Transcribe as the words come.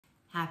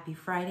Happy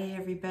Friday,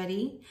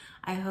 everybody.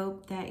 I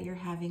hope that you're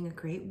having a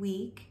great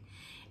week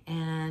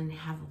and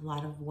have a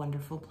lot of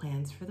wonderful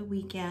plans for the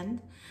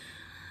weekend.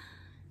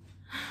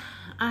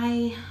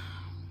 I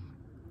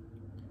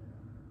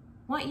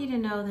want you to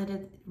know that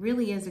it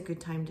really is a good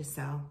time to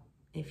sell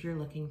if you're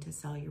looking to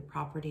sell your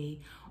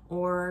property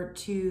or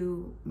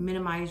to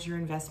minimize your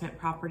investment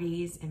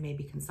properties and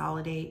maybe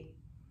consolidate.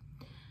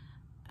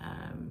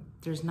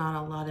 There's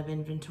not a lot of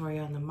inventory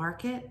on the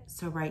market,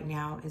 so right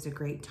now is a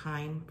great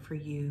time for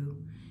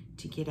you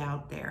to get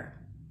out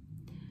there.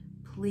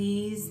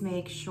 Please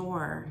make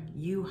sure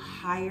you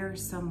hire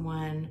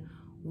someone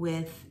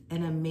with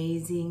an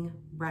amazing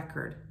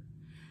record.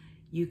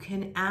 You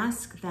can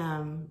ask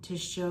them to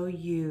show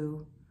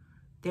you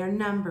their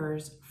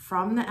numbers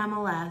from the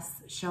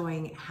MLS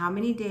showing how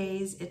many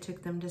days it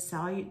took them to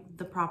sell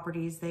the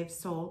properties they've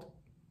sold,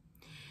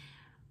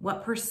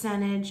 what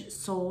percentage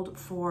sold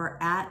for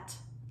at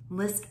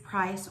list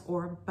price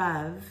or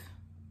above,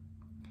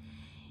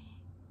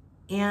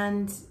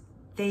 and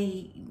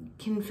they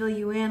can fill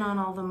you in on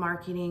all the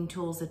marketing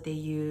tools that they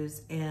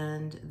use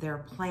and their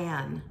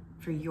plan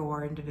for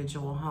your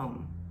individual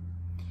home.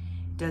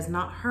 It does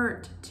not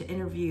hurt to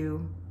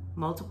interview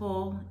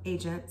multiple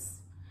agents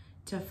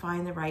to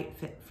find the right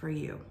fit for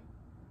you.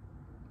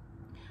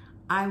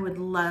 I would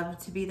love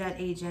to be that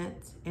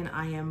agent, and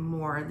I am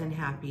more than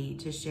happy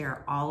to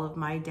share all of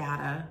my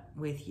data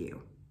with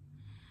you.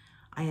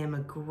 I am a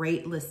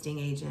great listing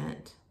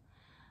agent,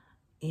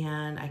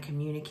 and I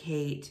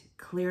communicate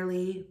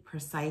clearly,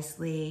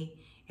 precisely,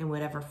 in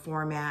whatever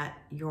format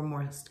you're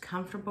most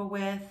comfortable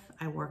with.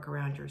 I work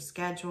around your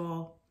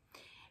schedule,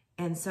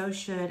 and so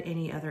should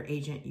any other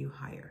agent you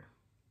hire.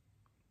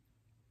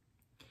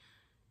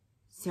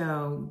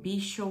 So be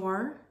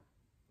sure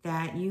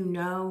that you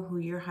know who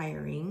you're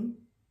hiring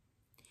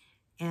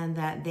and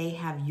that they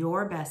have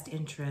your best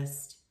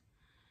interest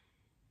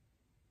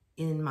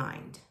in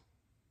mind.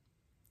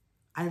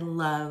 I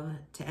love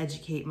to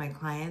educate my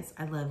clients.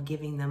 I love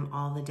giving them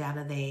all the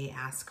data they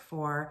ask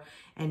for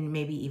and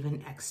maybe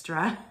even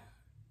extra.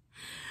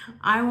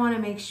 I want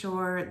to make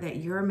sure that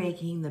you're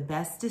making the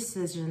best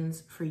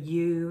decisions for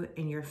you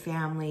and your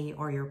family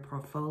or your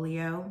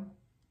portfolio.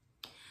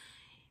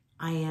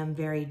 I am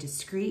very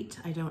discreet.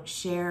 I don't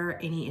share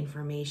any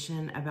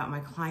information about my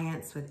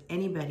clients with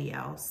anybody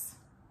else.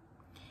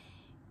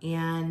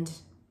 And,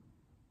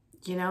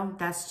 you know,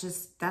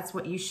 that's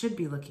what you should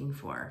be looking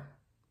for.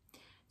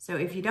 So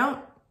if you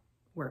don't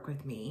work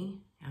with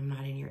me, I'm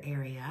not in your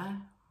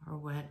area or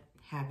what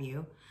have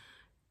you,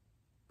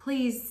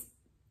 please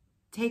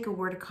take a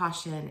word of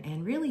caution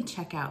and really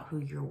check out who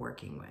you're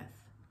working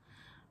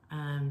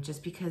with.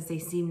 Just because they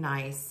seem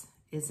nice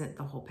isn't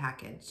the whole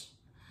package.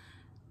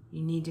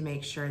 You need to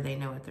make sure they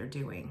know what they're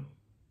doing.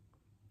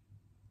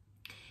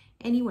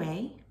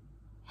 Anyway,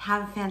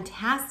 have a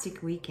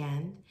fantastic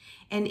weekend.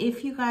 And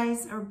if you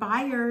guys are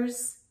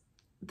buyers,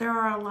 there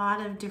are a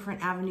lot of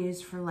different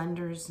avenues for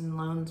lenders and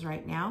loans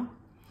right now.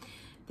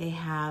 They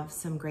have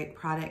some great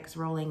products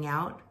rolling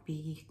out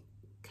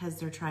because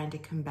they're trying to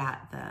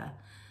combat the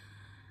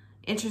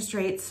interest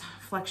rates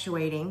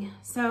fluctuating.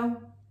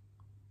 So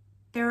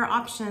there are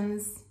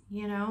options,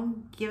 you know,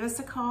 give us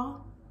a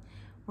call.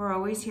 We're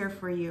always here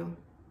for you.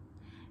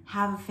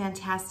 Have a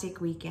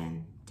fantastic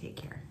weekend. Take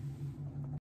care.